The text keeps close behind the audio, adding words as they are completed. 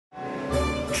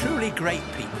truly great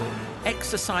people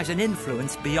exercise an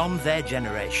influence beyond their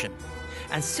generation,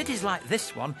 and cities like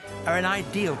this one are an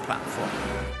ideal platform.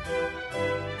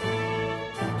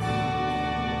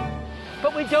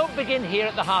 But we don't begin here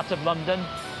at the heart of London.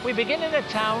 We begin in a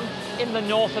town in the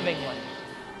north of England.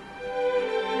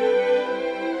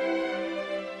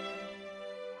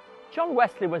 John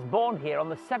Wesley was born here on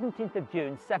the 17th of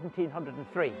June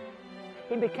 1703.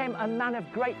 He became a man of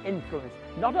great influence,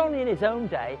 not only in his own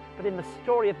day, but in the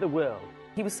story of the world.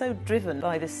 He was so driven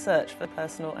by this search for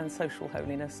personal and social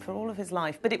holiness for all of his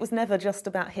life, but it was never just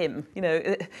about him. You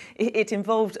know, it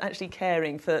involved actually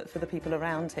caring for the people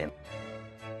around him.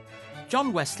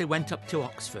 John Wesley went up to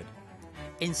Oxford.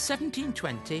 In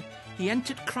 1720, he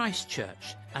entered Christ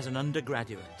Church as an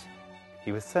undergraduate.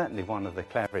 He was certainly one of the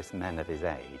cleverest men of his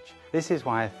age. This is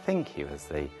why I think he was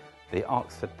the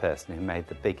Oxford person who made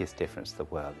the biggest difference to the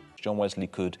world. John Wesley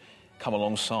could come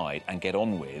alongside and get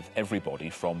on with everybody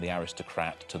from the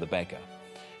aristocrat to the beggar,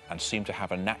 and seemed to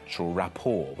have a natural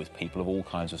rapport with people of all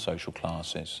kinds of social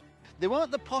classes. They weren't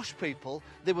the posh people,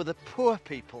 they were the poor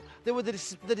people, they were the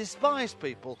despised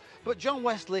people. But John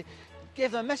Wesley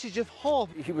gave them a message of hope.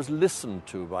 He was listened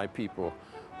to by people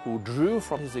who drew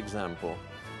from his example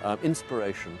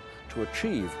inspiration to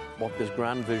achieve what this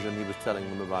grand vision he was telling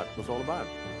them about was all about.